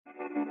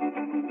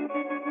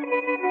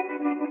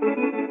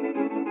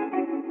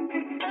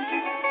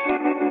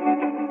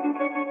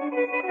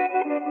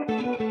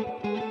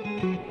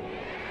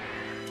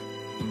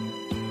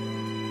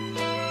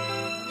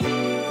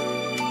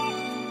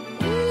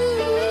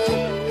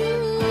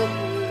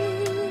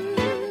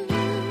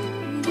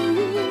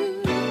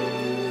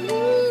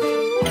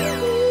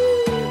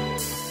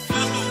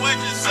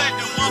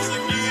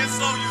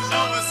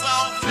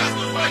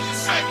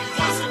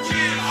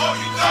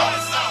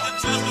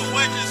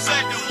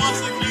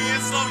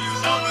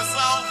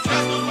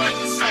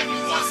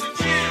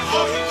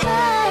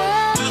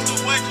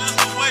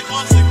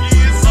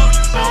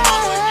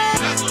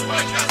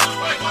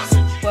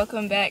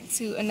welcome back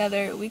to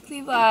another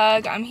weekly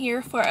vlog. I'm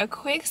here for a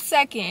quick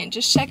second,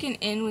 just checking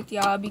in with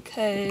y'all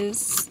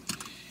because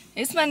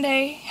it's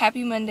Monday.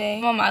 Happy Monday.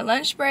 I'm on my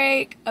lunch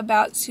break,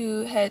 about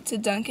to head to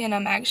Dunkin'.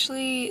 I'm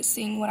actually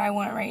seeing what I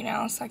want right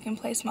now so I can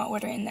place my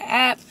order in the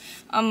app.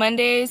 On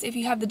Mondays, if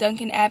you have the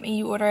Dunkin' app and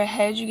you order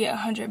ahead, you get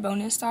 100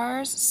 bonus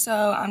stars,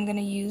 so I'm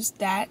gonna use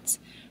that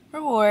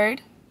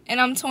reward.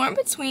 And I'm torn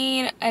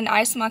between an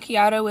iced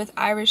macchiato with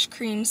Irish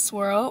cream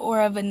swirl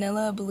or a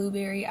vanilla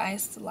blueberry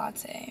iced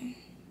latte.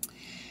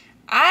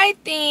 I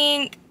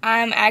think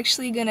I'm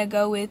actually gonna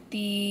go with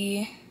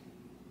the...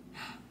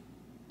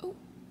 Oh,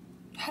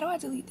 how do I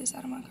delete this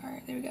out of my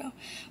cart? There we go.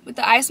 With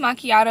the iced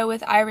macchiato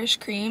with Irish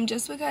cream,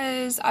 just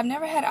because I've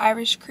never had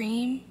Irish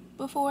cream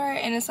before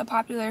and it's a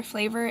popular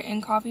flavor in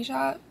coffee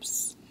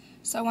shops.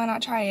 So why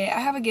not try it? I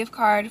have a gift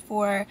card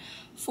for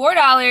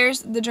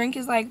 $4. The drink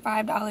is like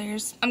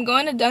 $5. I'm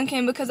going to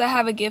Dunkin' because I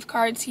have a gift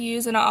card to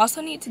use, and I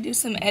also need to do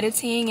some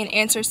editing and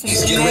answer some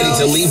emails. Get ready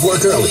to leave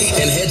work early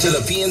and head to the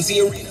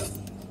PNC Arena.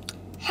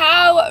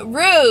 How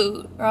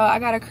rude! Girl, I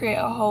gotta create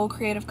a whole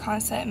creative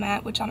concept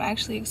map, which I'm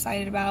actually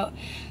excited about.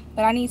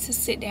 But I need to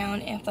sit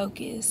down and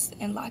focus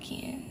and lock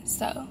in.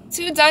 So,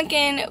 to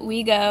Dunkin'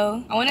 we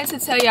go. I wanted to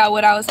tell y'all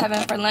what I was having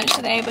for lunch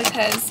today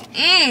because,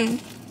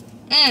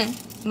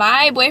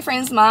 my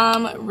boyfriend's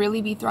mom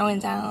really be throwing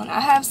down.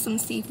 I have some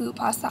seafood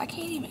pasta. I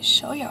can't even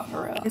show y'all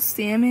for real. It's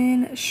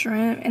salmon,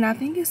 shrimp, and I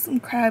think it's some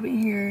crab in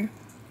here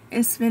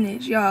and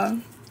spinach, y'all.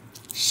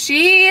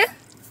 She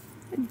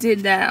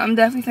did that. I'm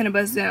definitely finna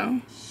bust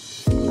down.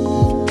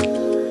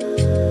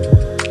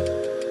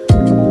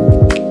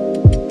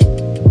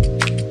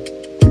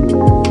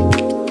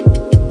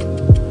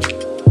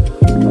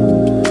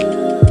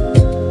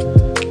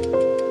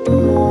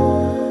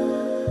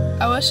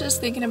 I was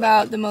just thinking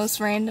about the most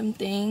random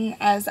thing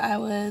as I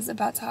was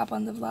about to hop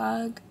on the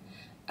vlog.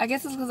 I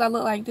guess it's because I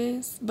look like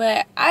this,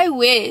 but I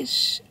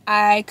wish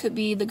I could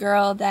be the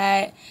girl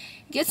that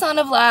gets on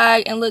the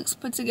vlog and looks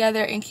put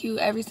together and cute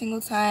every single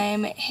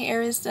time.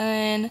 Hair is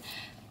done,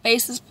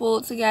 face is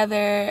pulled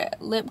together,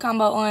 lip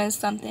combo on,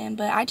 something,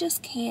 but I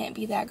just can't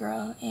be that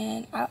girl,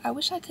 and I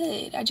wish I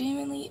could. I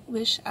genuinely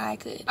wish I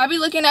could. I be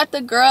looking at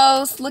the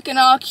girls looking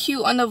all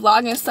cute on the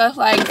vlog and stuff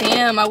like,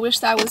 damn, I wish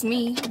that was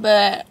me,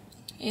 but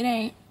it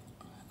ain't.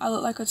 I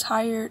look like a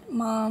tired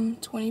mom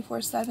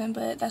 24/7,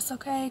 but that's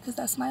okay because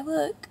that's my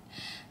look.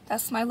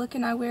 That's my look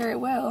and I wear it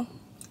well.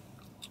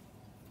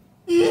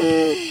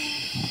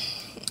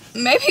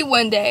 Maybe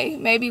one day.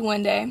 Maybe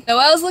one day.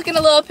 Noelle's looking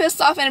a little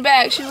pissed off in the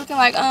back. She's looking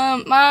like,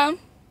 Mom,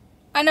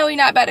 I know we're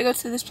not about to go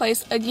to this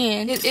place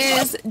again. It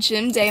is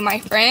gym day, my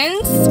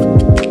friends.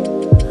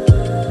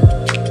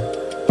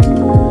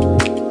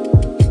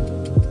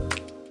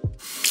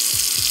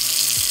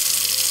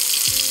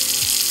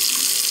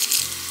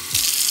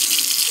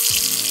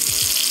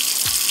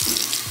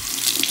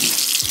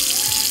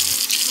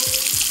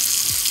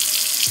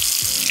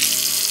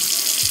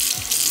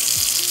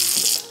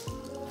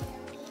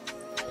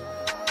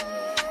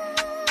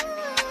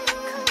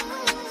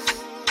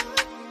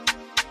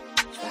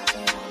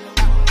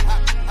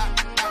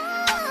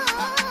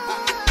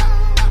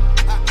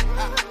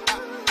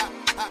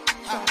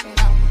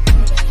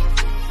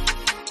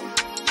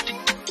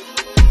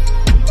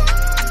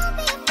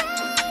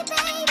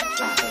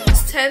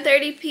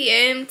 10:30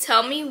 p.m.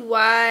 Tell me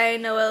why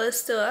Noelle is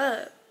still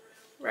up.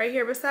 Right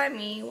here beside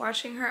me,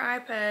 watching her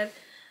iPad.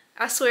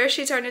 I swear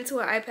she turned into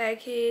an iPad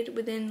kid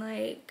within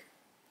like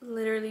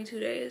literally 2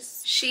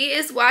 days. She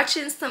is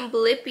watching some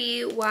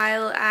Blippi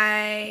while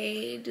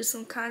I do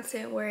some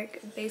content work,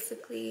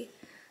 basically.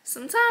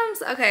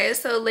 Sometimes, okay,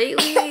 so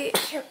lately,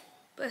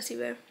 bless you,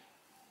 babe.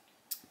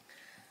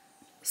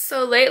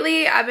 So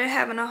lately, I've been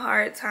having a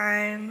hard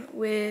time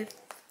with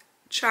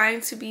trying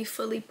to be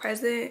fully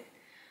present,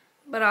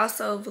 but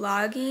also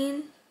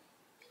vlogging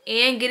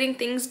and getting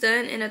things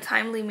done in a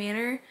timely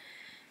manner.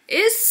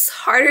 It's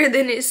harder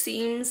than it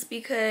seems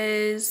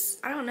because,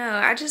 I don't know,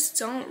 I just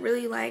don't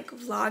really like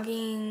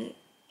vlogging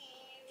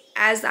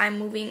as I'm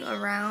moving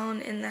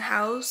around in the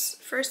house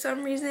for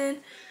some reason.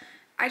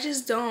 I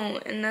just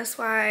don't, and that's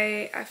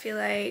why I feel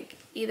like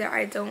either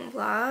I don't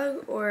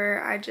vlog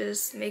or I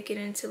just make it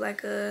into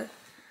like a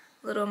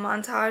little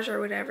montage or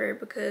whatever,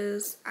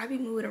 because I be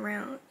moving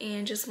around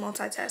and just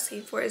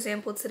multitasking. For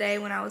example, today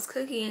when I was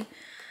cooking,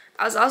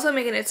 I was also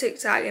making a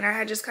TikTok and I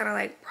had just kind of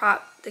like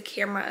propped the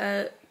camera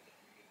up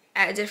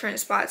at different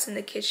spots in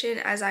the kitchen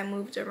as I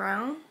moved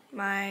around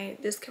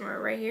this camera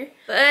right here.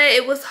 But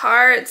it was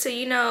hard to,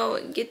 you know,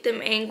 get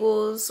them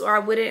angles, or I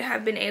wouldn't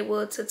have been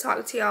able to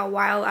talk to y'all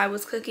while I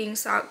was cooking,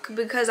 so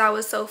because I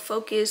was so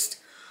focused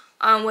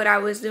on what I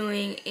was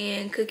doing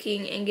and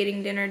cooking and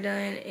getting dinner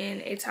done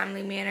in a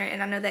timely manner.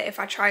 And I know that if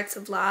I tried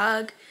to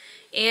vlog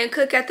and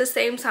cook at the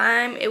same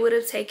time, it would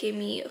have taken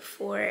me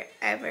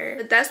forever.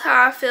 But that's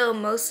how I feel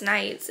most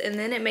nights, and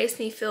then it makes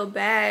me feel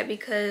bad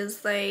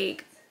because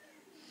like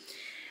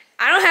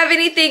I don't have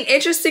anything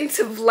interesting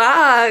to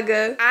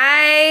vlog.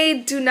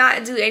 I do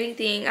not do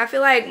anything. I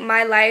feel like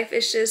my life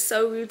is just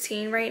so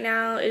routine right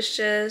now. It's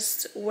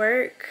just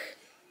work,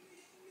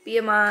 be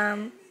a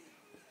mom,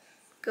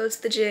 go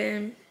to the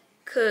gym,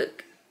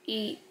 cook,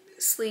 eat,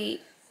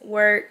 sleep,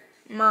 work,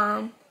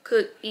 mom,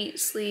 cook, eat,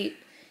 sleep,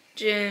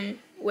 gym,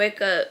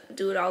 wake up,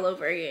 do it all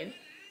over again.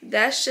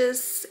 That's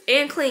just,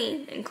 and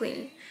clean.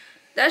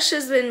 That's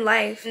just been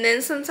life. And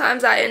then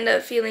sometimes I end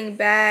up feeling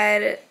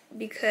bad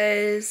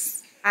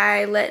because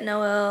I let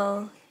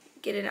Noelle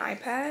get an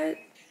iPad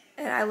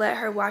and I let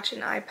her watch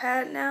an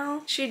iPad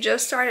now. She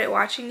just started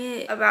watching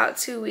it about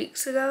 2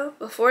 weeks ago.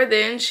 Before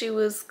then, she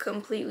was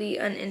completely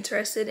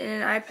uninterested in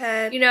an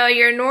iPad. You know,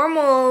 your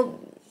normal,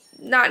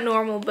 not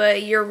normal,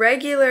 but your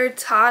regular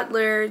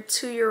toddler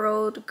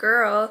 2-year-old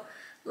girl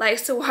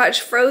likes to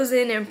watch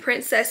Frozen and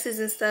princesses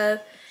and stuff.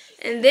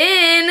 And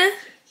then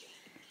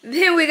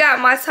we got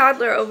my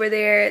toddler over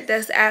there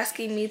that's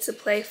asking me to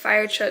play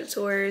fire truck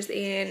tours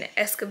and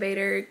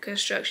excavator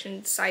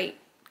construction site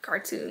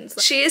cartoons.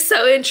 She is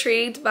so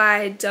intrigued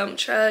by dump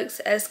trucks,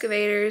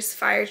 excavators,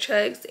 fire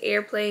trucks,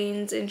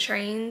 airplanes, and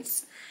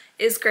trains.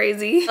 It's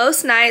crazy.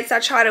 Most nights I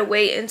try to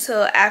wait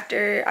until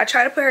after, I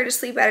try to put her to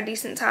sleep at a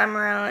decent time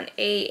around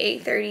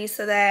 8:30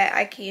 so that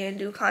I can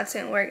do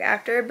content work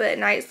after. But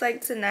nights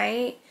like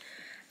tonight,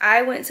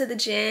 I went to the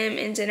gym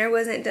and dinner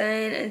wasn't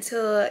done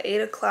until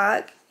 8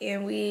 o'clock,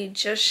 and we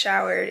just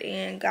showered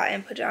and got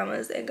in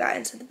pajamas and got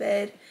into the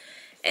bed.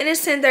 And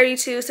it's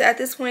 10:32, so at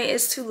this point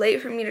it's too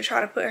late for me to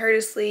try to put her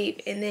to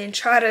sleep and then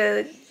try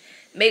to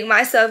make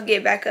myself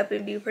get back up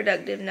and be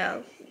productive.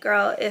 No,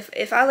 girl,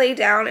 if I lay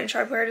down and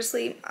try to put her to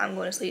sleep, I'm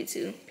going to sleep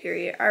too,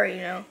 period. I already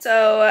know.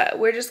 So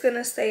we're just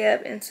gonna stay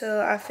up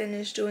until I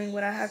finish doing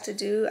what I have to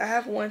do. I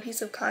have one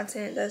piece of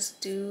content that's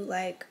due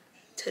like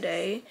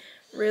today.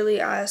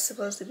 Really, I was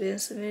supposed to be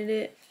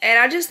submitted, and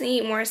I just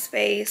need more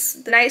space.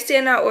 The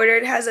nightstand I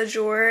ordered has a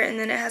drawer, and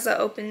then it has an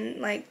open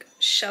like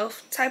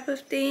shelf type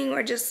of thing,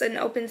 or just an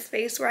open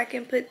space where I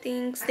can put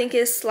things. I think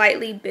it's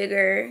slightly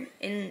bigger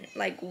in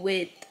like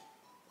width,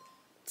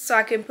 so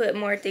I can put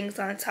more things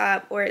on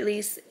top, or at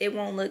least it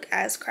won't look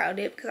as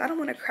crowded, because I don't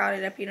want to crowd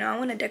it up, you know. I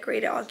want to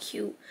decorate it all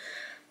cute.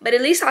 But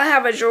at least I'll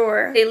have a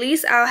drawer. At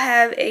least I'll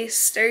have a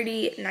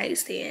sturdy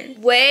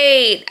nightstand.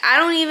 Wait, I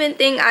don't even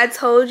think I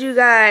told you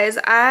guys.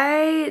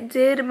 I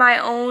did my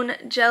own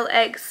Gel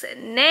X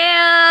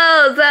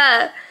nails.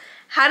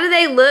 How do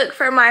they look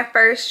for my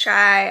first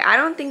try? I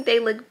don't think they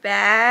look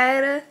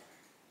bad.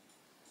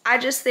 I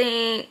just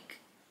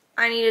think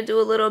I need to do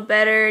a little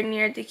better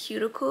near the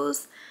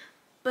cuticles.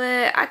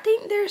 But I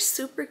think they're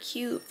super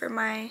cute for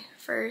my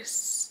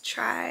first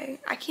try.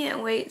 I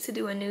can't wait to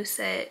do a new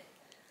set.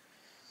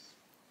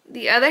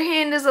 The other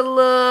hand is a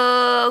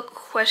little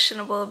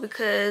questionable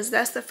because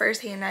that's the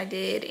first hand I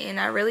did, and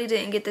I really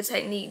didn't get the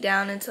technique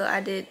down until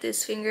I did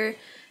this finger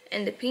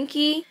and the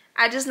pinky.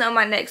 I just know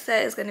my next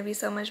set is going to be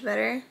so much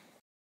better.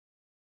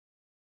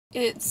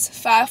 It's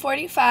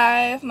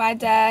 5:45. My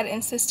dad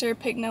and sister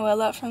picked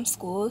Noelle up from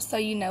school, so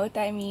you know what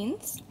that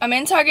means. I'm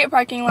in Target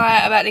parking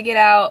lot about to get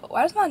out.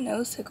 Why does my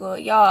nose tickle?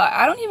 Y'all,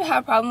 I don't even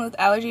have a problem with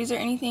allergies or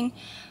anything,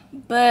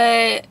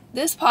 but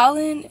this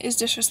pollen is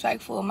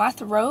disrespectful. My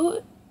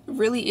throat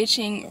really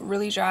itching,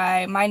 really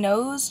dry, my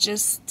nose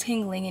just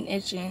tingling and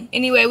itching.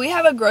 Anyway, we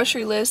have a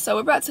grocery list, so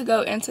we're about to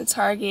go into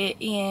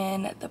Target,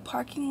 and the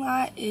parking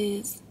lot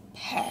is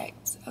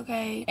packed.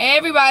 Okay,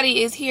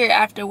 everybody is here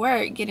after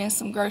work getting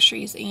some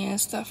groceries and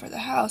stuff for the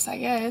house, I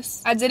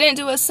guess. I didn't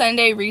do a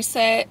Sunday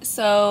reset,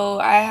 so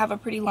I have a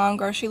pretty long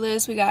grocery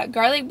list. We got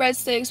garlic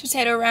breadsticks,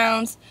 potato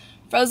rounds,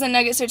 frozen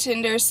nuggets or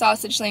tenders,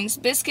 sausage links,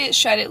 biscuits,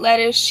 shredded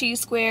lettuce, cheese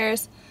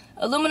squares,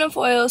 aluminum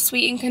foil,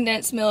 sweetened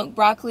condensed milk,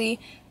 broccoli,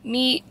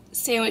 meat,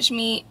 sandwich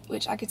meat,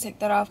 which I could take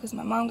that off because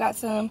my mom got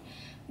some,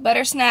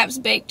 butter snaps,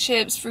 baked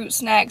chips, fruit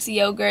snacks,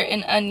 yogurt,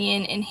 and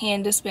onion, and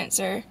hand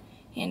dispenser,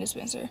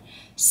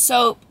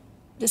 soap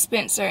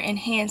dispenser, and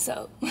hand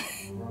soap.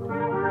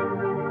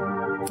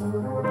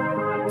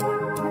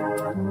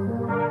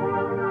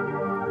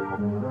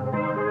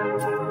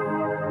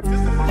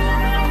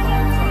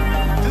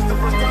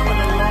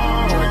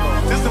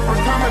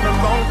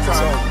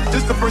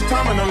 This the first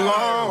time in a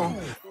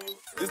long.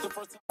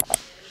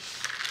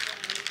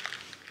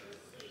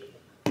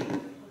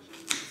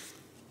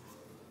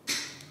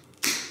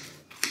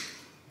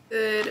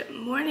 Good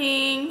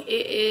morning.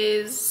 It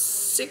is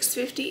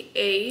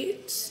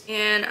 6:58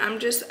 and I'm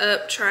just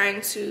up trying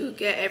to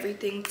get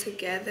everything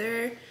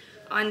together.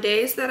 On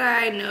days that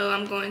I know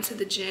I'm going to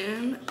the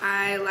gym,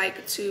 I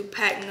like to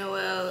pack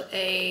Noelle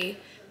a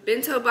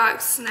bento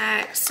box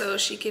snack so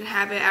she can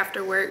have it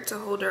after work to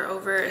hold her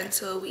over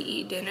until we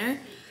eat dinner,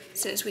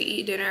 since we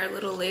eat dinner a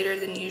little later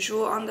than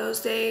usual on those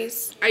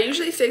days. I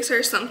usually fix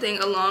her something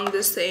along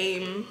the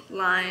same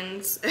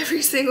lines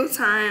every single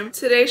time.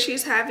 Today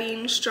she's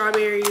having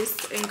strawberries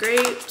and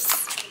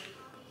grapes.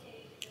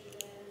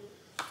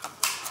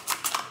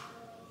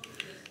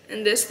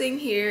 And this thing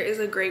here is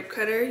a grape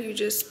cutter. You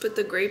just put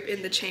the grape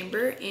in the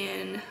chamber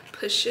and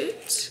push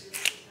it,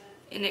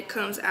 and it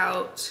comes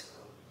out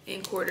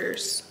in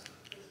quarters.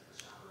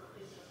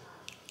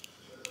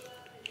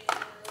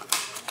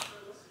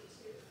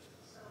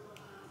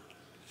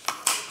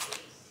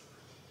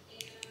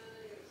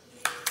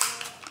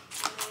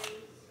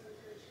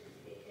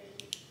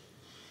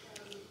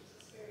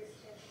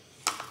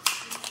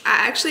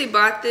 I actually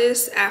bought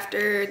this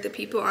after the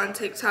people on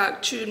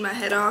TikTok chewed my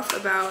head off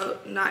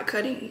about not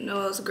cutting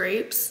Noel's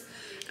grapes.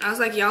 And I was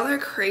like, y'all are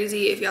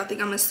crazy if y'all think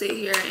I'm gonna sit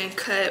here and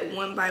cut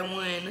one by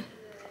one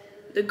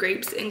the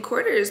grapes in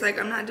quarters. Like,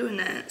 I'm not doing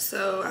that.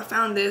 So I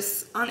found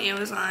this on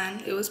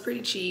Amazon. It was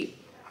pretty cheap.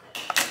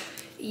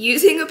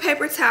 Using a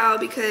paper towel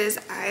because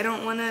I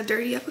don't want to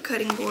dirty up a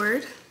cutting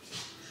board.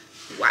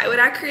 Why would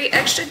I create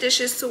extra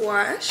dishes to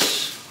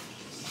wash?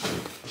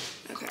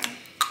 Okay,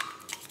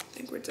 I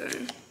think we're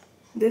done.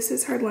 This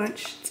is her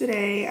lunch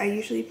today. I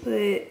usually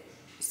put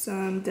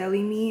some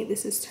deli meat.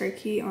 This is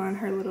turkey on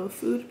her little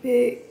food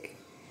pick.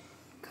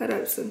 Cut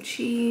up some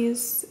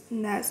cheese,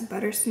 and that's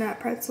butter snap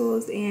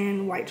pretzels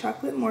and white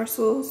chocolate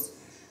morsels,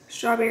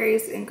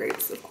 strawberries and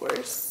grapes, of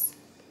course.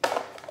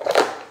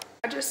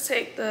 I just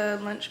take the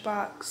lunch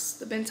box,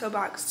 the bento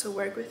box, to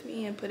work with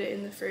me and put it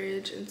in the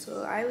fridge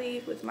until I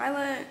leave with my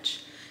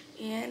lunch,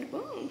 and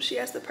boom, she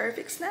has the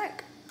perfect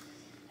snack.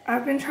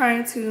 I've been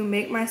trying to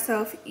make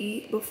myself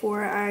eat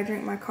before I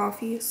drink my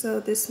coffee, so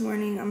this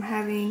morning I'm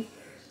having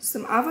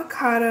some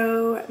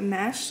avocado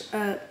mashed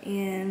up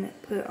and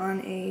put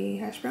on a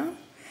hash brown.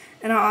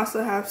 And I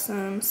also have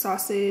some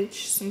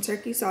sausage, some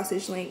turkey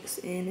sausage links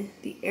in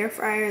the air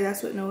fryer.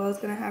 That's what Noel's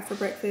gonna have for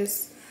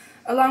breakfast,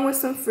 along with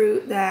some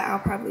fruit that I'll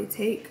probably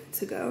take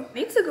to go. I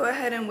need to go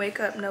ahead and wake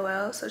up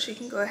Noelle so she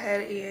can go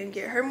ahead and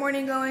get her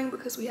morning going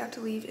because we have to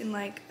leave in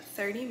like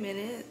 30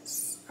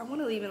 minutes. I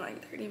wanna leave in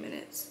like 30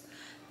 minutes.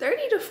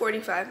 30 to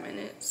 45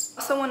 minutes.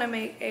 I also want to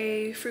make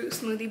a fruit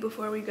smoothie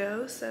before we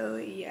go, so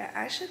yeah,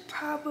 I should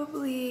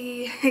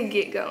probably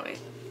get going.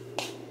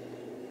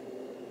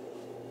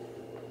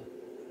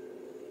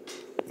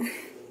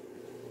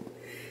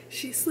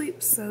 She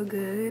sleeps so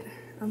good.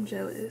 I'm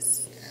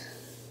jealous.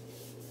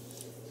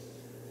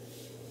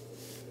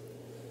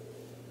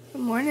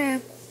 Good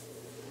morning.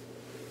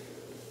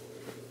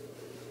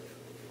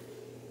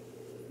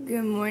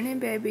 Good morning,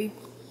 baby.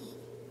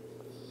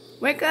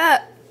 Wake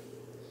up.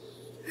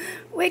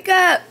 Wake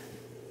up!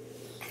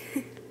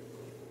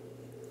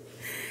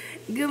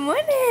 Good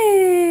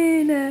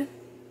morning!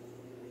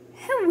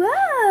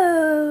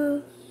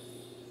 Hello!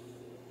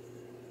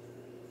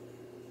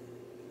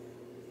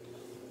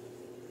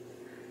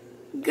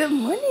 Good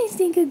morning,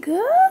 stinker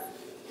girl!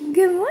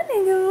 Good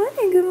morning, good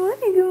morning, good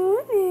morning,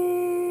 good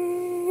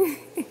morning!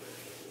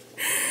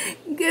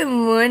 Good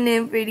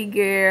morning, pretty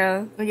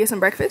girl. Wanna get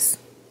some breakfast?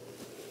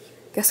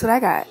 Guess what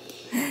I got?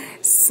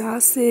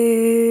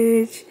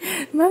 Sausage.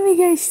 Mommy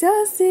got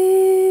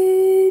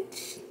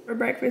sausage. For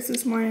breakfast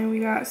this morning, we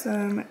got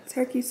some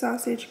turkey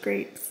sausage,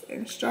 grapes,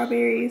 and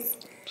strawberries.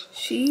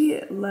 She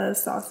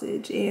loves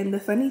sausage, and the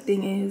funny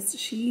thing is,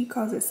 she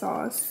calls it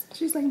sauce.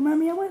 She's like,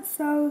 Mommy, I want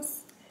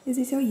sauce. Is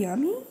it so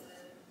yummy?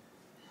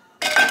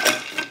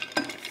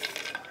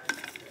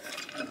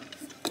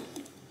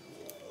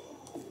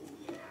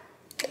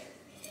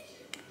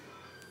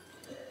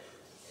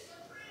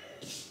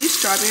 These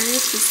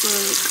strawberries just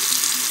look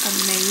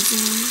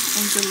amazing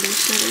and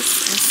delicious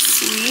and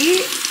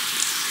sweet.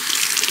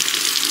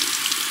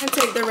 I'm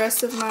gonna take the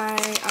rest of my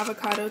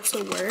avocado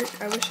to work.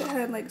 I wish it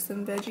had like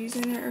some veggies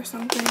in it or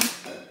something,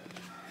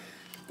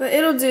 but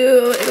it'll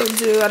do, it'll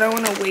do. I don't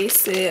want to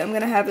waste it. I'm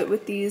gonna have it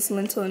with these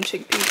lentil and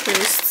chickpea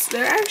crisps.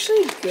 They're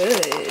actually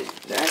good.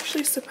 They're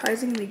actually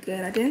surprisingly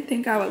good. I didn't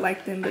think I would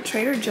like them, but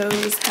Trader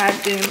Joe's had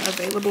them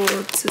available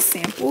to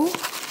sample,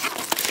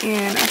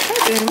 and I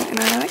tried them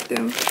and I like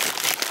them.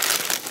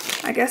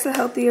 I guess a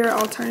healthier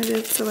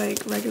alternative to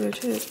like regular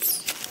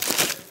chips.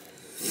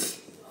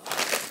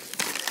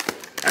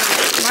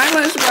 My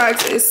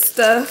lunchbox is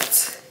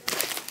stuffed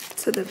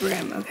to the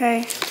brim,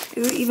 okay?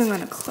 Is it even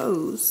gonna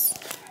close?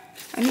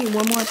 I need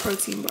one more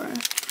protein bar.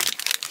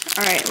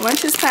 All right,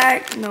 lunch is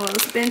packed.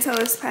 Noel's bento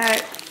is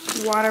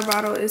packed. Water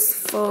bottle is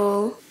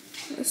full.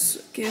 Let's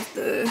give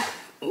the,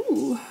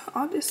 ooh,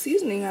 all this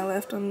seasoning I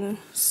left on the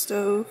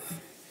stove.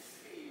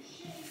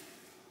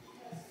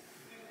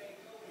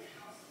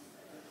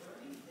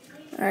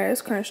 Alright,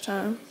 it's crunch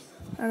time.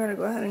 I gotta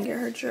go ahead and get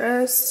her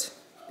dressed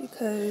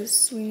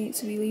because we need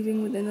to be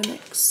leaving within the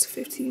next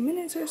 15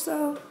 minutes or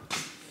so.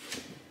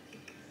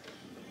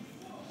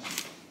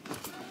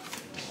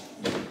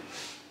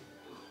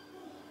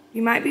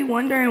 You might be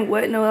wondering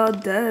what Noelle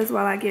does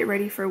while I get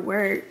ready for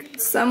work.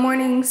 Some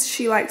mornings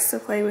she likes to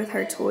play with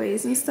her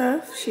toys and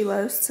stuff. She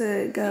loves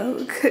to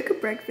go cook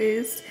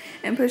breakfast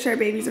and push her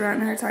babies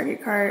around in her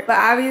Target cart. But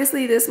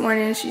obviously this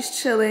morning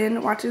she's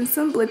chilling, watching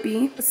some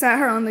Blippi. I sat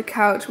her on the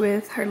couch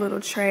with her little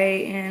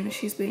tray and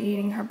she's been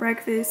eating her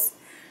breakfast,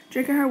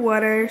 drinking her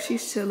water.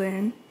 She's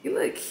chilling. You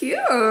look cute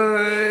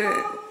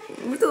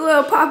with the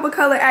little pop of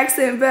color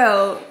accent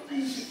belt.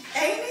 Ain't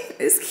it?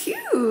 It's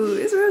cute.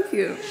 It's real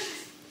cute.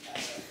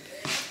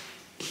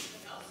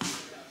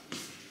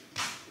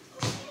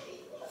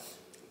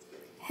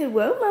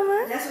 Hello,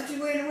 Mama. That's what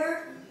you wearing to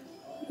work?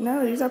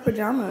 No, these are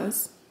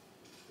pajamas.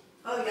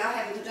 Oh, y'all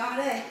having a pajama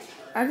day?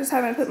 I just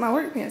haven't put my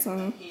work pants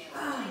on.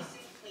 Oh.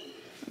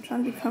 I'm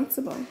trying to be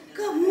comfortable.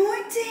 Good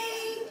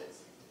morning.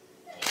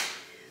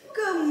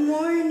 Good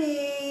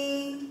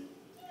morning.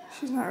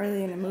 She's not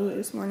really in the mood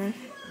this morning.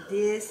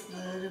 This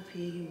little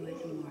piggy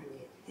went to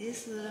market.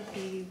 This little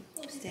piggy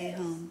stayed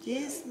home.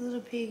 This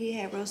little piggy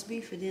had roast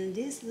beef for dinner.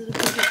 This little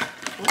piggy,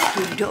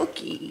 okie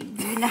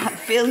dokie. You're not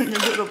feeling the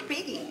little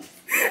piggy.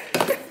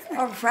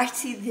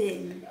 Alrighty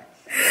then.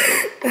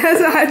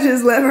 That's why I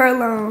just let her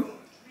alone.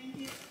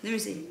 Let me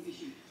see.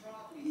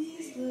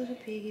 This little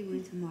piggy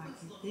went to market.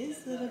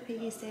 This little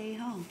piggy stayed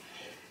home.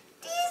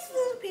 This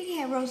little piggy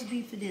had roast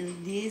beef for dinner.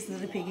 This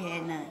little piggy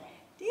had none.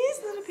 This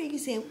little piggy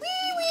said, wee,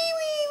 wee,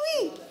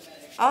 wee, wee.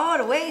 All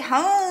the way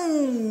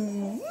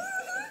home.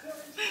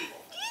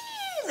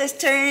 Let's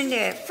turn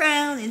that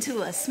frown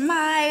into a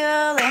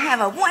smile and have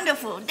a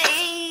wonderful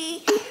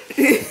day.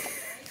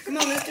 Come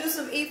on, let's do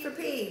some E for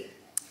P.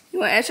 You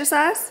want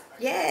exercise?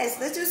 Yes,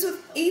 let's do some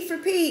E for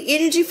P.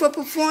 Energy for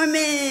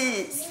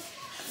performance.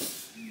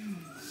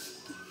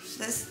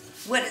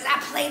 What does I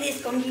play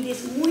this gonna be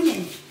this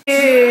morning?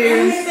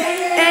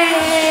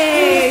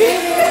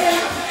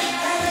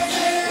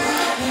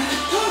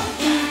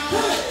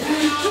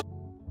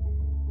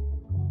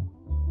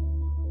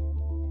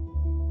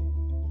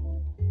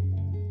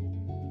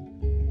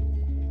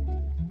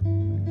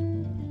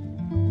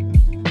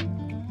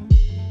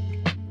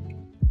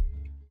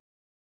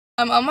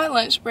 I'm on my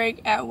lunch break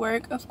at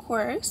work, of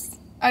course.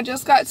 I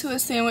just got to a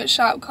sandwich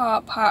shop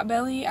called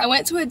Potbelly. I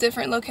went to a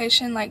different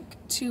location like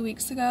 2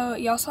 weeks ago.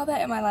 Y'all saw that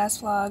in my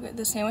last vlog.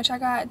 The sandwich I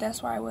got,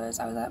 that's where I was.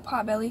 I was at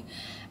Potbelly.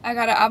 I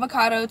got an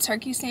avocado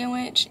turkey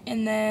sandwich,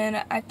 and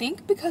then I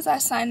think because I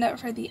signed up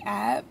for the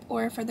app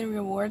or for the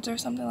rewards or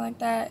something like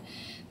that,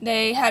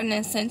 they had an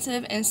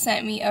incentive and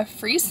sent me a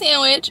free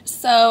sandwich.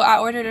 So I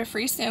ordered a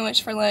free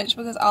sandwich for lunch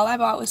because all I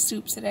bought was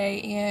soup today,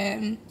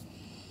 and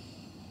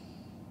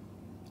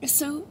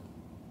soup?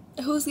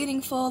 Who's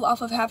getting full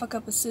off of half a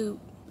cup of soup?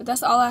 But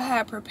that's all I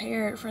had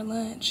prepared for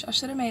lunch. I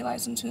should have made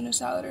like some tuna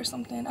salad or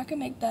something. I could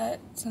make that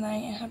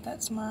tonight and have that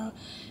tomorrow.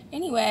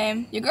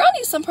 Anyway, your girl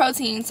needs some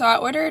protein, so I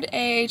ordered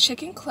a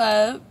chicken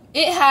club.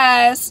 It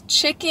has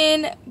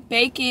chicken,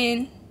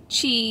 bacon,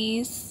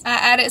 cheese. I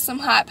added some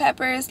hot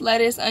peppers,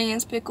 lettuce,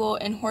 onions, pickle,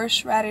 and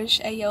horseradish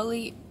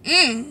aioli.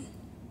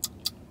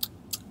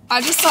 I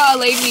just saw a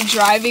lady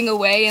driving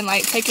away and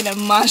like taking a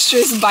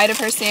monstrous bite of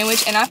her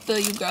sandwich, and I feel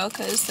you, girl,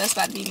 because that's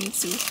about to be me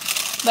too.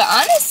 But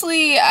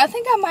honestly, I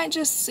think I might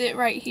just sit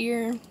right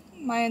here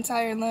my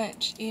entire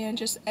lunch and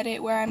just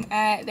edit where I'm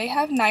at. They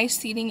have nice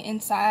seating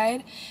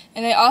inside,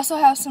 and they also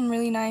have some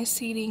really nice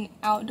seating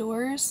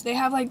outdoors. They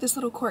have like this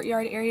little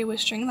courtyard area with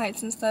string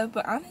lights and stuff,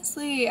 but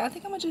honestly, I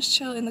think I'm gonna just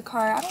chill in the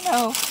car. I don't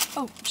know.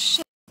 Oh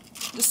shit.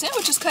 The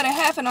sandwich is cut in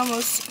half and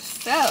almost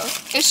fell.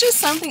 It's just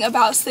something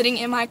about sitting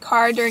in my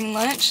car during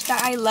lunch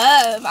that I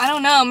love. I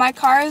don't know. My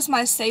car is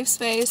my safe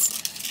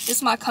space.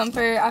 It's my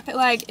comfort. I feel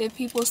like if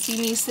people see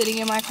me sitting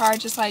in my car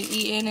just like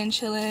eating and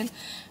chilling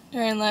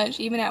during lunch,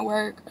 even at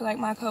work, or like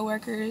my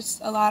coworkers,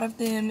 a lot of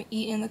them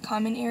eat in the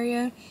common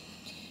area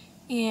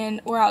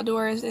or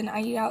outdoors, and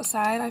I eat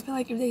outside. I feel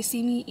like if they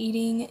see me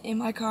eating in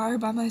my car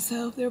by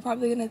myself, they're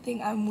probably gonna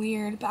think I'm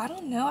weird. But I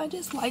don't know, I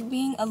just like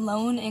being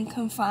alone and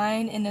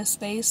confined in a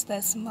space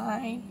that's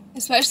mine,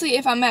 especially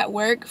if I'm at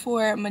work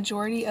for a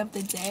majority of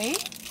the day.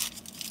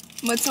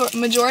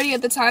 Majority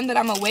of the time that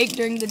I'm awake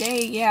during the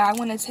day, yeah, I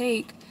want to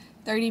take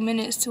 30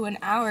 minutes to an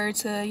hour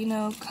to, you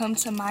know, come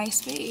to my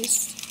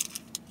space.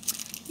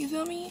 You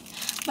feel me?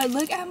 But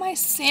look at my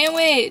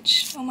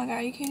sandwich. Oh my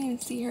god, you can't even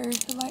see her.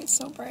 The light's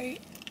so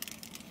bright.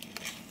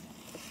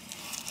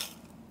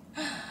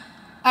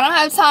 I don't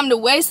have time to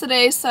waste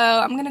today, so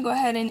I'm gonna go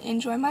ahead and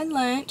enjoy my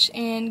lunch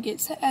and get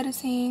to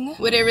editing.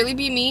 Would it really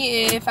be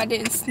me if I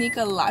didn't sneak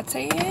a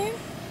latte in?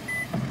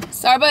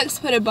 Starbucks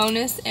put a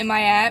bonus in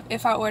my app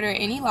if I order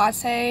any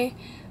latte,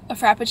 a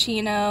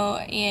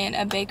frappuccino, and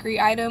a bakery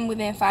item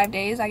within 5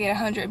 days. I get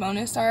 100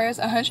 bonus stars.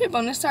 100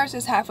 bonus stars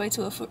is halfway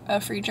to a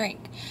free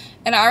drink.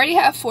 And I already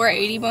have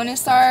 480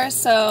 bonus stars,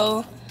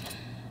 so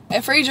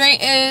a free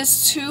drink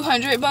is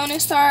 200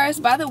 bonus stars.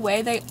 By the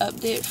way, they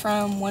upped it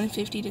from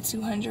 150 to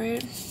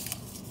 200.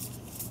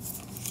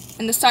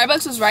 And the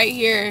Starbucks was right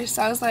here,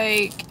 so I was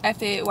like,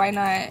 F it, why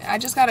not? I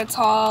just got a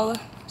tall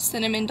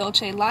cinnamon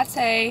dolce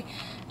latte,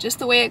 just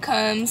the way it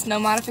comes, no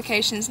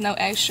modifications, no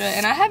extra.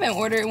 And I haven't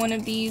ordered one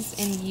of these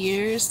in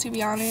years, to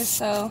be honest,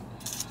 so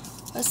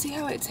let's see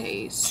how it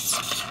tastes.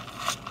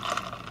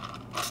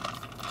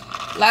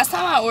 Last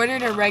time I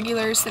ordered a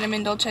regular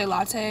cinnamon dolce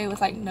latte with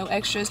like no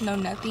extras, no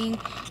nothing,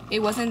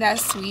 it wasn't that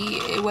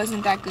sweet, it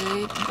wasn't that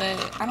good,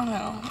 but I don't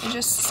know, it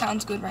just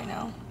sounds good right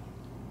now.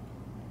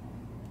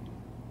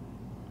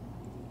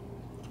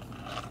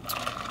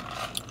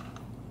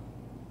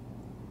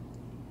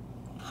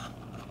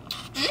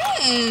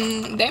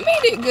 They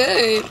made it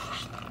good.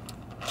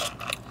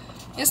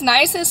 It's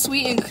nice and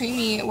sweet and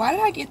creamy. Why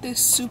did I get this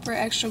super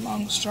extra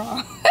long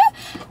straw?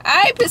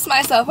 I pissed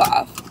myself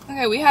off.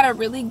 Okay, we had a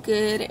really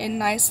good and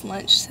nice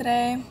lunch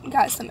today.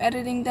 Got some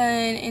editing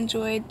done,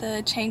 enjoyed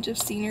the change of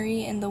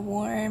scenery and the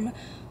warm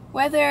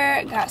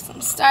weather, got some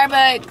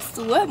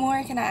Starbucks. What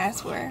more can I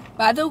ask for?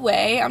 By the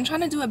way, I'm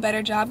trying to do a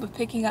better job of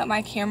picking up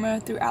my camera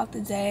throughout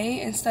the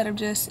day instead of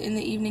just in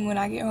the evening when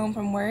I get home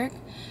from work.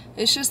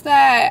 It's just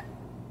that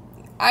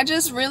I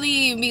just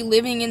really be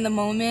living in the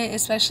moment,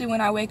 especially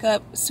when I wake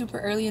up super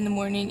early in the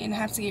morning and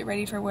have to get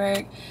ready for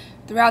work.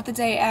 Throughout the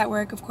day at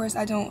work, of course,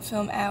 I don't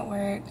film at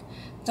work.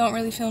 Don't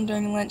really film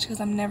during lunch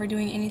because I'm never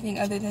doing anything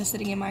other than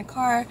sitting in my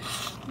car.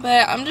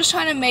 But I'm just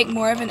trying to make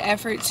more of an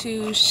effort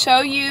to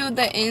show you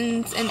the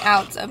ins and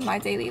outs of my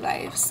daily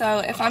life. So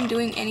if I'm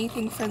doing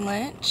anything for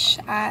lunch,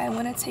 I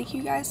want to take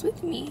you guys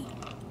with me.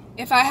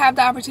 If I have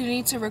the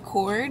opportunity to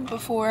record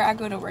before I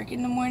go to work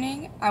in the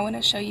morning, I want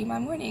to show you my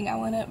morning. I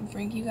want to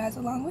bring you guys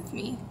along with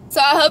me.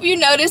 So I hope you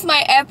notice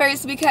my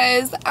efforts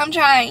because I'm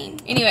trying.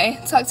 Anyway,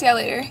 talk to y'all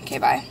later. Okay,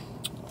 bye.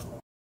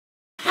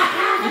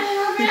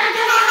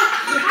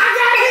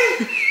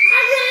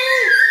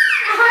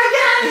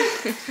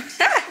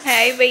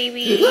 Hey,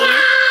 baby.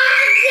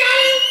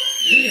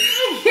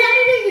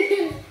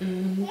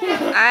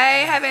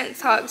 I haven't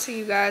talked to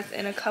you guys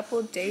in a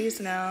couple days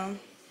now.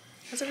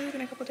 Has it really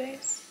been a couple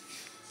days?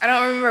 I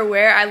don't remember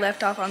where I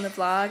left off on the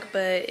vlog,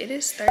 but it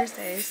is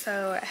Thursday,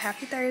 so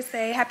happy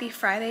Thursday, happy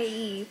Friday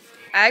Eve.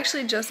 I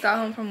actually just got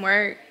home from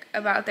work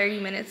about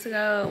 30 minutes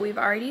ago. We've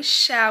already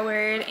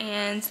showered,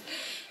 and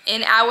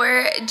in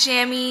our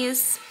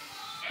jammies,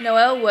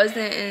 Noelle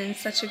wasn't in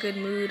such a good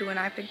mood when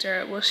I picked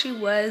her up. Well, she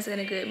was in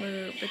a good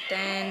mood, but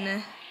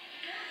then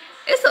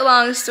it's a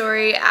long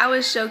story. I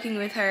was joking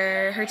with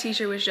her. Her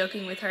teacher was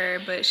joking with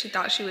her, but she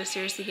thought she was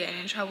seriously getting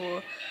in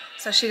trouble.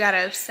 So she got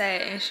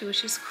upset and she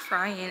was just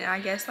crying. And I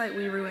guess like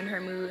we ruined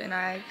her mood, and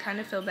I kind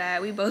of feel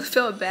bad. We both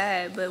felt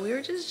bad, but we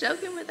were just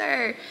joking with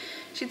her.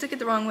 She took it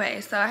the wrong way.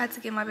 So I had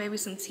to give my baby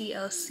some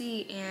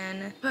TLC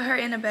and put her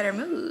in a better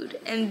mood.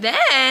 And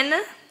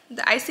then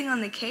the icing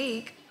on the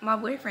cake, my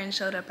boyfriend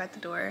showed up at the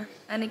door.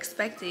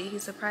 Unexpected, he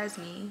surprised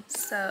me.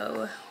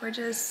 So we're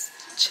just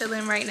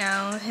chilling right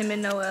now. Him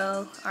and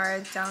Noelle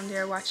are down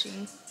there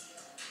watching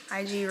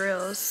IG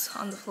Reels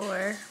on the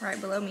floor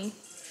right below me.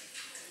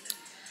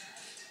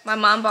 My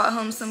mom bought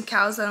home some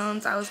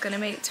calzones. I was gonna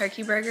make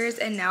turkey burgers,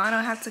 and now I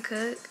don't have to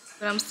cook.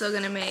 But I'm still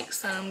gonna make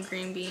some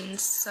green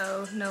beans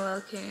so Noelle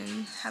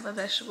can have a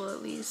vegetable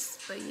at least.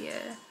 But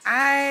yeah,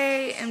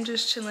 I am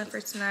just chilling for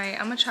tonight.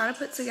 I'm gonna try to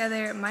put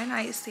together my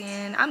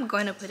nightstand. I'm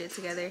going to put it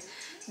together.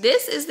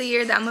 This is the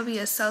year that I'm gonna be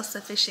a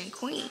self-sufficient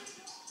queen.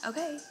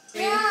 Okay.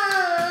 No.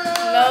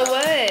 No,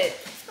 what?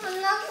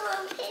 I'm not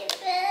gonna put it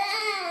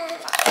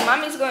back.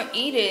 Mommy's gonna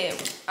eat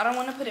it. I don't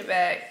want to put it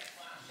back.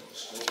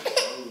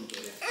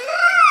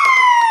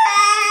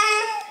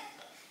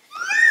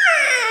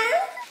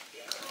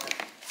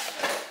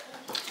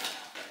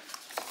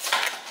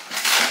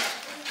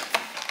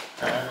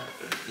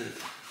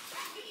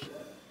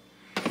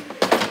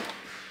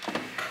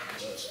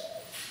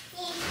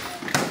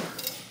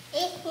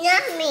 It's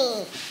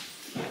yummy.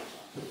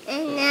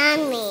 It's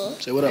yummy.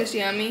 Say what up. It's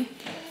yummy.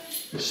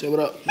 Say what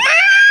up.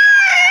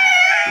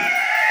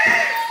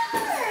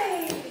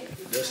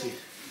 Dusty.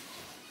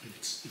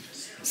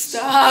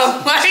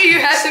 Stop. Why do you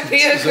have to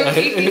be a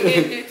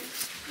comedian?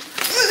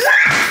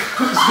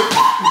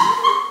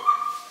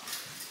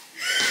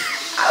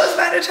 I was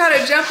about to try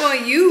to jump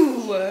on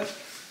you.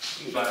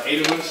 About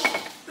 8 of us,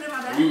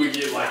 we would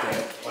get like a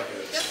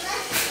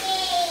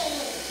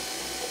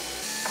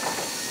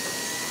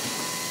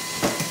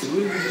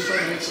we were just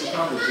trying to make some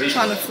conversation.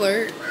 Trying to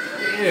flirt.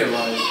 Yeah,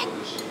 like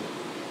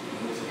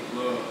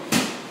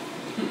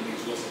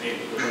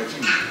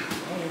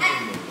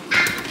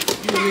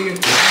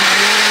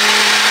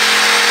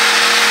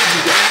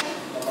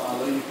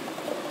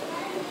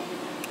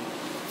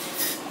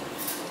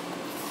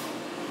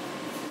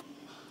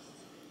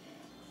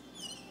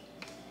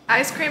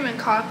Ice cream and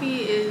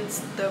coffee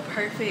is the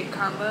perfect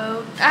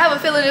combo. I have a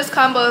feeling this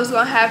combo is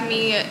gonna have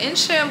me in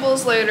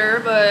shambles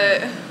later,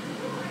 but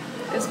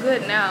it's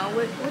good now.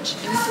 Which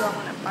end do I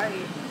want to bite?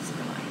 It's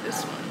gonna like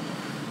this one.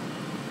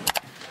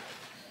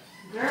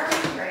 Girl,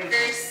 right.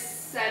 There's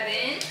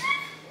 7.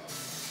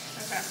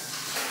 Okay.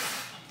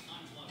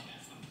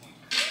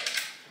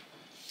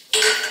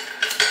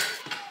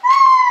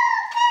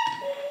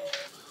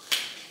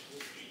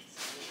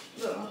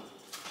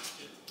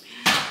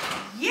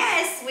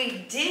 Yes,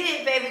 we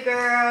did it, baby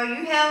girl.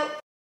 You helped.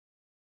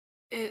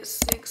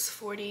 It's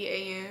 6:40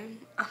 a.m.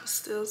 I'm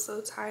still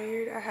so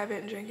tired. I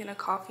haven't drinking a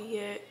coffee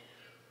yet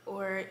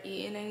or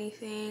eaten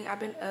anything. I've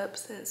been up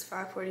since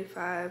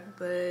 5:45,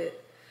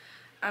 but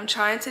I'm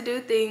trying to do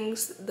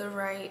things the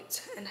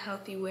right and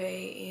healthy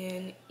way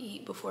and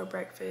eat before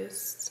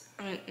breakfast.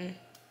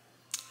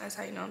 That's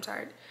how you know I'm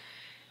tired.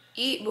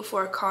 Eat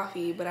before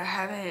coffee, but I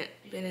haven't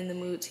been in the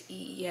mood to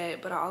eat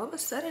yet. But I all of a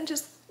sudden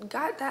just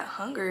got that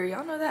hunger.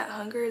 Y'all know that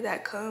hunger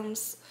that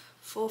comes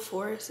full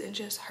force and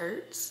just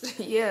hurts?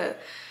 Yeah,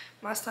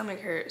 my stomach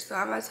hurts. So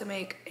I'm about to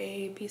make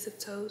a piece of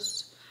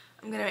toast.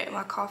 I'm gonna make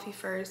my coffee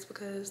first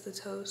because the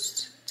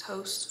toast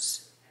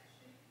toasts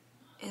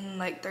in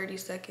like 30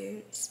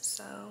 seconds,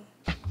 so.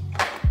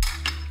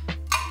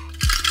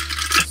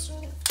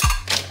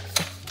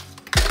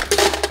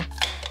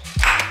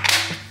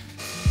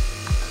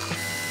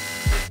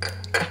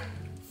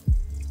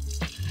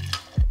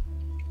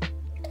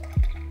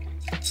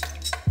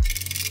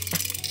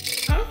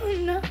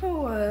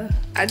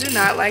 I do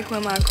not like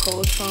when my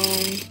cold foam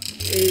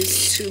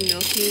is too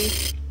milky.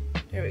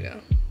 There we go.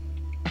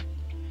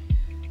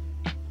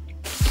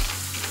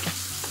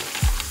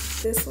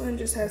 This one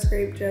just has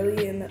grape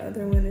jelly and the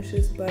other one is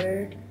just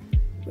butter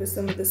with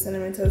some of the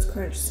Cinnamon Toast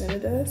Crunch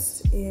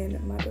Cinnadust and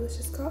my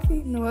delicious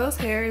coffee. Noelle's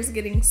hair is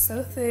getting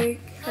so thick.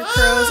 Her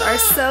curls are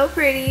so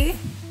pretty.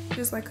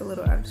 Just like a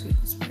little attitude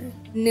spray.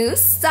 New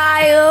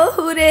style,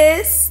 who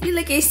this? You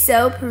looking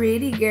so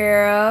pretty,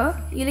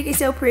 girl. You looking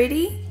so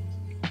pretty?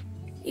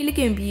 You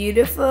looking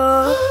beautiful.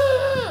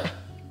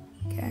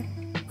 Okay.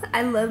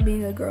 I love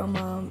being a girl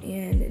mom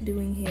and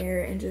doing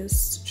hair and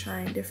just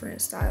trying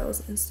different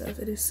styles and stuff.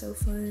 It is so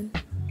fun.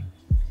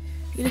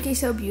 You looking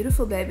so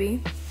beautiful,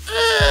 baby.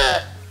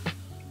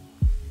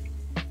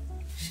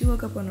 She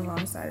woke up on the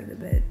wrong side of the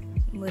bed,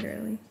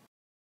 literally.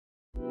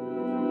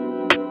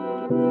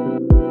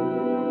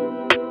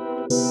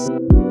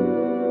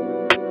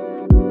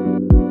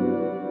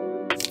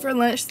 For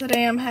lunch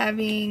today, I'm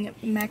having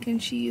mac and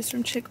cheese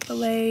from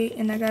Chick-fil-A,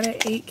 and I got an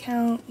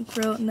 8-count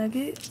grilled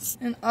nuggets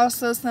and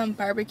also some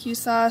barbecue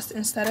sauce.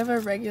 Instead of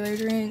a regular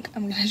drink,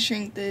 I'm gonna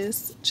drink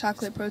this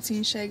chocolate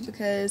protein shake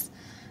because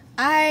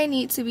I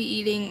need to be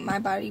eating my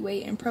body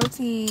weight in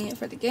protein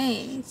for the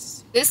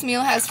gains. This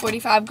meal has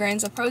 45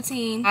 grams of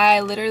protein. I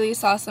literally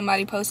saw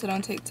somebody post it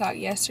on TikTok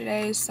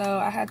yesterday, so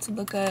I had to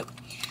look up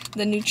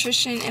the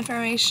nutrition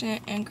information,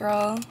 and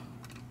girl,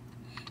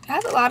 it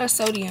has a lot of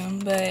sodium,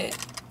 but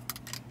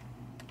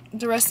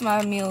the rest of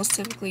my meals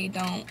typically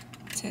don't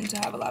tend to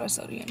have a lot of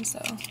sodium.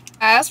 So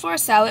I asked for a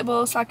salad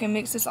bowl so I can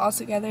mix this all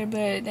together,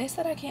 but they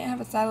said I can't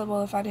have a salad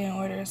bowl if I didn't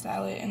order a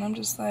salad, and I'm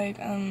just like,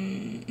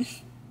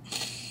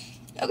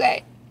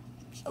 okay.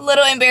 A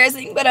little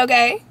embarrassing, but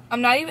okay.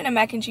 I'm not even a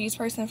mac and cheese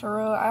person for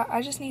real.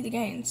 I just need the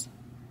gains.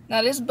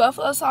 Now this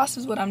buffalo sauce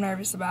is what I'm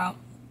nervous about.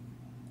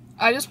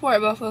 I just poured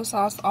buffalo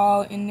sauce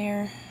all in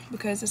there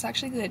because it's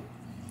actually good.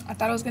 I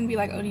thought it was gonna be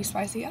like OD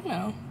spicy, I don't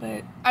know,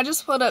 but I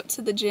just pulled up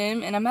to the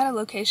gym and I'm at a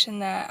location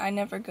that I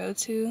never go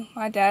to.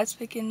 My dad's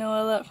picking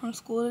Noelle up from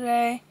school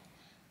today.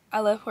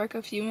 I left work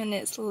a few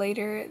minutes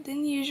later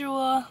than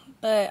usual,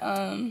 but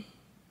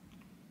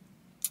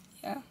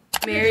yeah.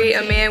 Marry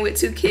a man with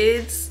 2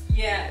 kids?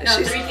 Yeah,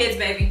 no, 3 kids,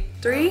 baby.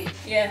 3?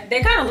 Yeah,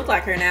 they kind of look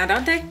like her now,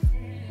 don't they?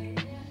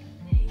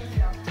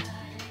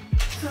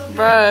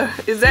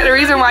 Bruh, is that the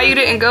reason why you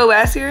didn't go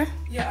last year?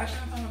 Yeah, I should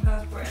have found my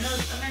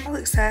passport. I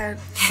look sad.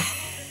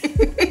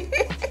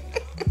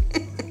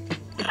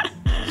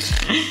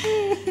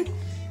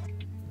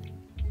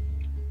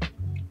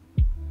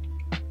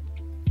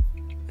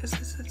 Is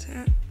this a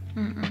tent?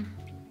 Mm-mm.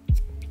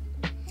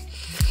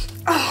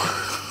 Oh.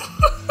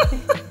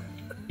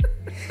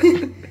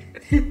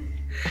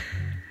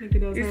 Look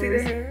at those You see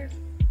hairs. the hairs?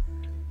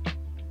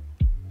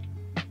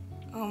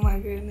 Oh my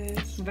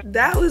goodness.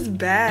 That was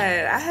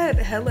bad. I had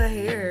hella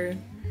hair.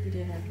 You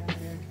did have that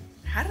hair.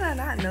 How did I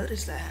not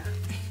notice that?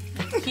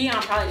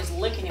 Keon probably just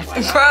licking it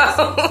while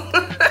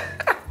Bro.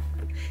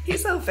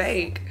 He's so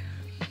fake.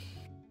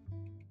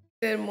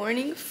 Good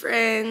morning,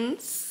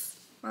 friends.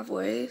 My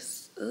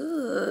voice.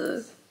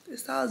 Ugh.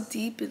 It's all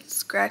deep and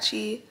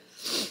scratchy.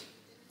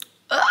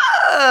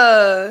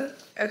 Ugh.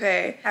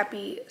 Okay,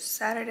 happy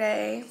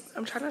Saturday.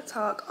 I'm trying to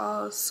talk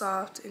all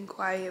soft and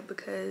quiet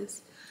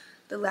because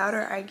the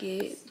louder I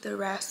get, the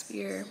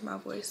raspier my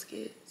voice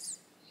gets.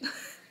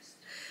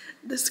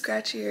 The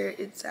scratchier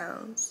it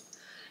sounds.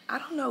 I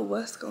don't know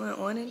what's going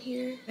on in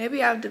here.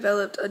 Maybe I've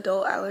developed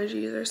adult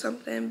allergies or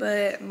something,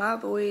 but my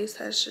voice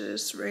has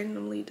just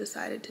randomly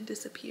decided to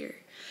disappear.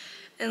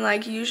 And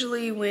like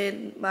usually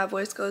when my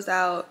voice goes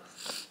out,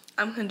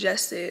 I'm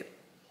congested.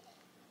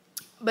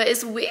 But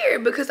it's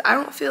weird because I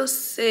don't feel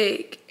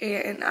sick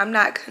and I'm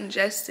not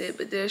congested,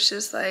 but there's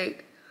just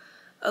like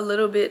a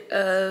little bit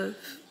of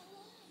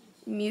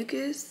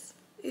mucus,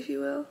 if you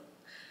will,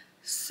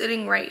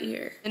 sitting right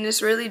here. And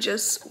it's really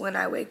just when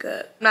I wake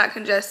up. I'm not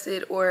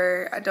congested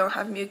or I don't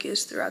have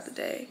mucus throughout the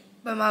day,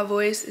 but my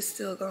voice is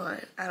still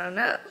gone. I don't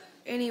know.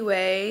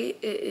 Anyway,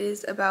 it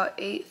is about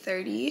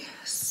 8:30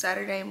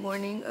 Saturday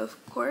morning, of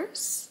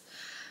course.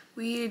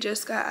 We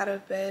just got out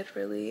of bed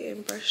really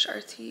and brushed our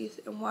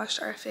teeth and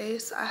washed our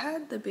face. I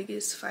had the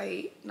biggest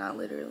fight, not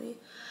literally,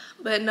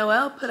 but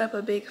Noelle put up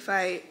a big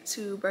fight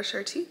to brush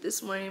her teeth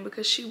this morning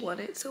because she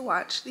wanted to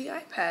watch the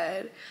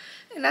iPad.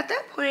 And at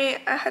that point,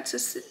 I had to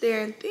sit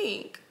there and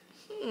think,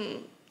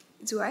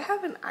 do I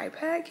have an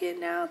iPad kid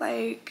now?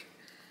 Like,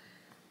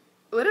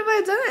 what have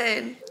I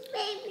done?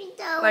 Baby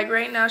doll. Like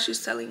right now,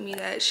 she's telling me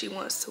that she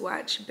wants to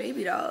watch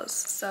Baby Dolls.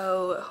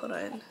 So hold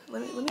on,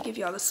 let me give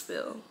y'all the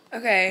spill.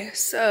 Okay,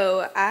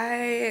 so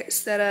I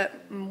set up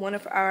one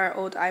of our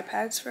old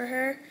iPads for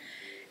her,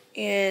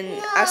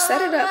 and I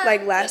set it up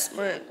like last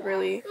month,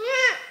 really.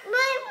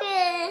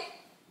 Baby.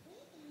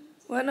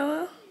 What,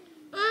 Noah?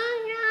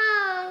 Oh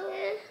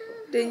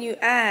no. Then you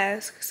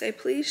ask, say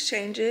please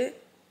change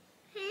it.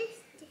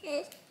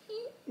 Yes.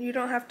 You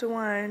don't have to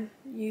whine.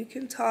 You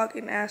can talk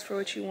and ask for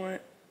what you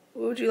want.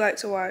 What would you like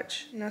to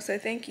watch? And I'll say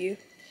thank you.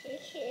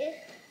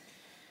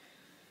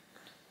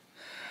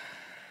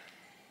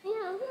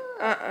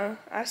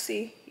 I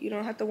see. You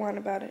don't have to whine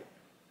about it.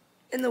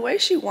 And the way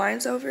she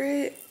whines over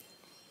it,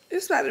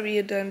 it's about to be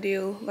a done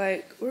deal.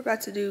 Like, we're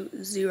about to do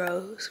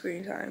 0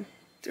 screen time.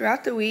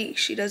 Throughout the week,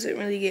 she doesn't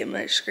really get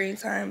much screen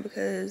time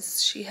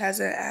because she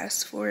hasn't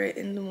asked for it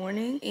in the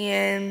morning.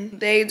 And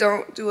they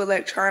don't do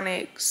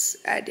electronics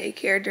at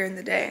daycare during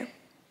the day.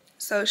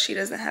 So she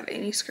doesn't have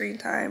any screen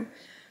time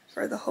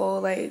for the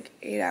whole like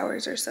 8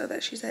 hours or so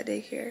that she's at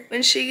daycare.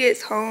 When she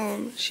gets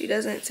home, she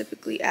doesn't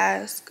typically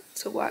ask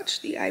to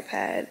watch the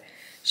iPad.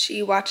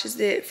 She watches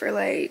it for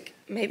like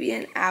maybe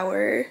an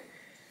hour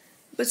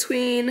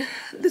between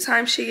the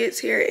time she gets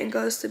here and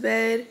goes to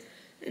bed.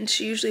 And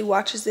she usually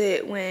watches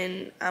it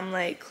when I'm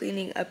like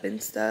cleaning up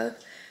and stuff.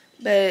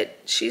 But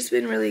she's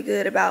been really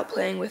good about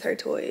playing with her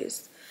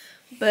toys.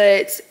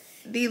 But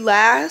the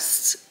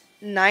last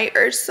night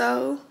or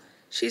so,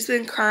 she's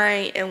been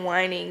crying and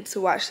whining to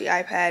watch the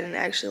iPad and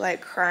actually like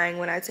crying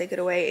when I take it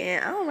away.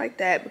 And I don't like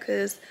that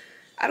because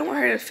I don't want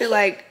her to feel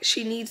like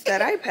she needs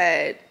that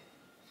iPad.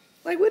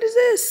 Like, what is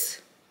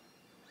this?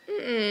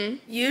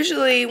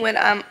 Usually when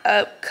I'm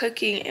up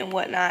cooking and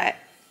whatnot,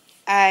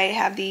 I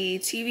have the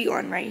TV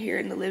on right here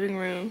in the living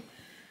room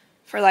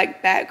for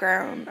like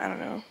background, I don't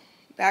know,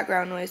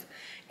 background noise.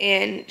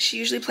 And she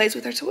usually plays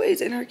with her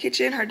toys in her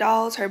kitchen, her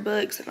dolls, her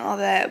books and all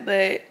that.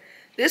 But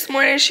this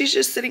morning she's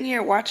just sitting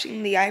here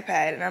watching the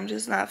iPad and I'm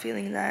just not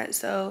feeling that.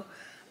 So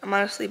I'm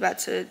honestly about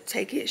to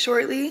take it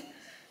shortly.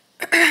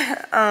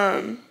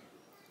 When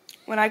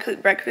I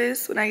cook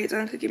breakfast, when I get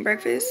done cooking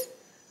breakfast,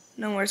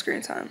 no more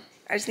screen time.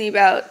 I just need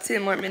about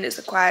 10 more minutes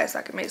of quiet so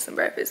I can make some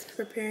breakfast.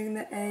 Preparing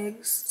the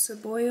eggs to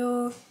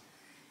boil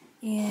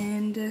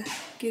and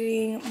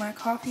getting my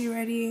coffee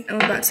ready. I'm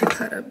about to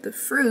cut up the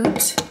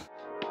fruit.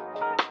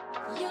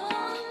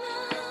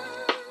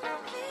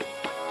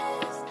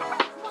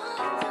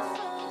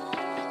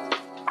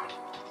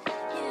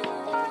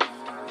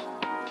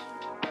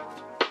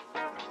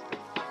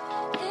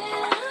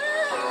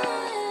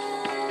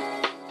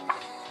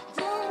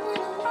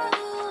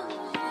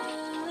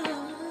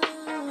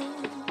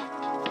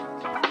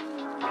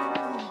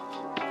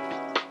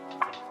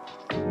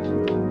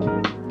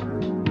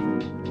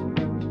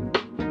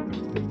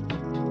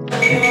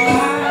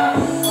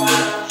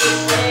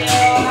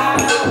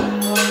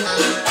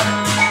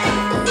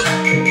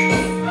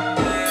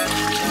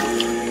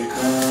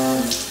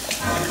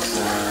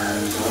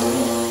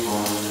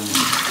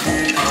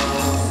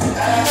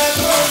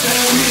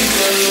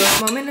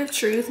 Moment of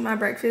truth, my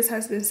breakfast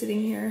has been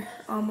sitting here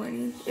all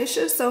morning. It's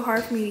just so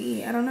hard for me to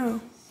eat. I don't know.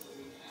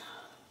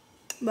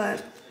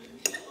 But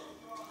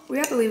we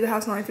have to leave the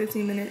house in like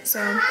 15 minutes,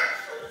 so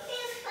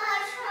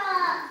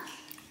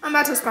I'm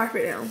about to scarf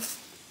it down.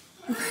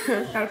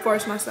 Gotta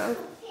force myself.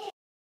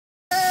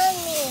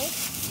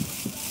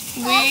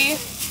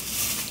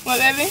 What,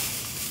 baby?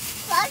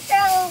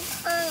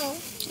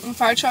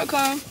 Fire truck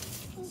come?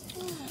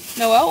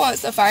 Noelle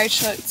wants a fire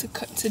truck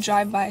to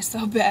drive by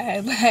so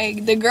bad.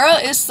 Like, the girl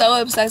is so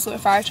obsessed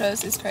with fire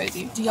trucks, it's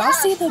crazy. Do y'all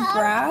see the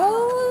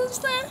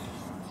brows?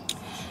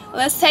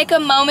 Let's take a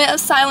moment of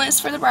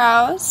silence for the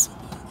brows.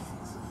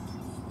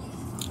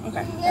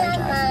 Okay,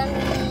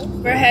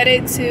 we're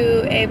headed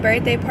to a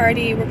birthday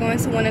party. We're going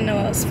to one of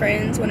Noelle's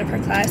friends, one of her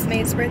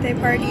classmates' birthday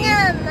party.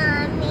 No,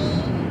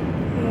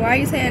 Mommy. Why are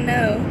you saying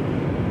no?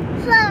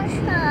 Fire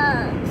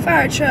truck.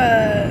 Fire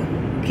truck.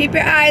 Keep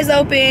your eyes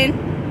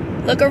open.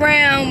 Look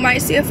around,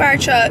 might see a fire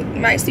truck,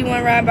 might see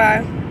one ride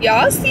by.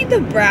 Y'all see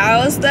the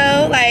brows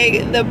though?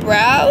 Like, the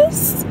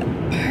brows,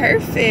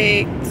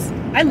 perfect.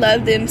 I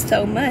love them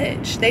so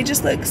much. They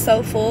just look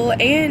so full.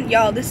 And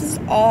y'all, this is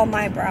all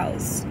my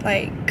brows.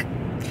 Like,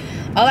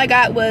 all I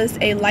got was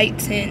a light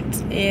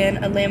tint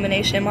and a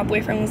lamination. My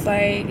boyfriend was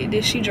like,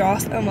 did she draw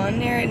some on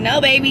there? No,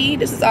 baby,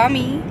 this is all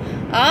me.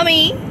 All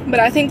me.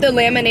 But I think the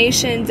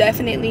lamination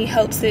definitely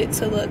helps it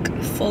to look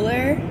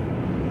fuller.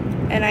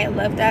 And I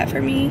love that for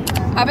me.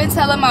 I've been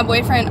telling my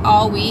boyfriend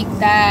all week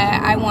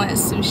that I want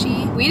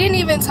sushi. We didn't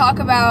even talk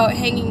about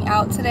hanging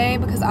out today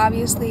because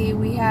obviously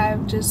we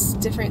have just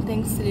different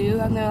things to do.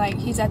 I know, like,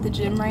 he's at the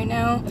gym right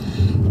now.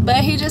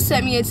 But he just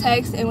sent me a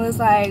text and was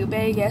like,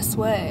 babe, guess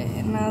what?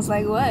 And I was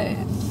like, what?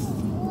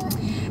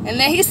 And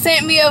then he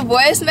sent me a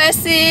voice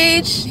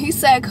message. He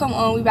said, come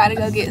on, we about to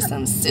go get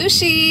some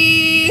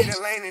sushi.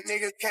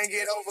 Niggas can't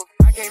get over.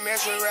 I can't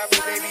mess with rappers,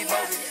 they be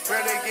bogus.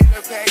 Rather get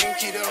the pack and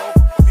keep it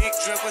open. Big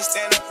dripper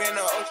stand up in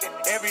the ocean.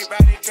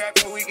 Everybody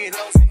trapping, we get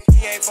lost.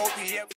 He ain't 4 p.m.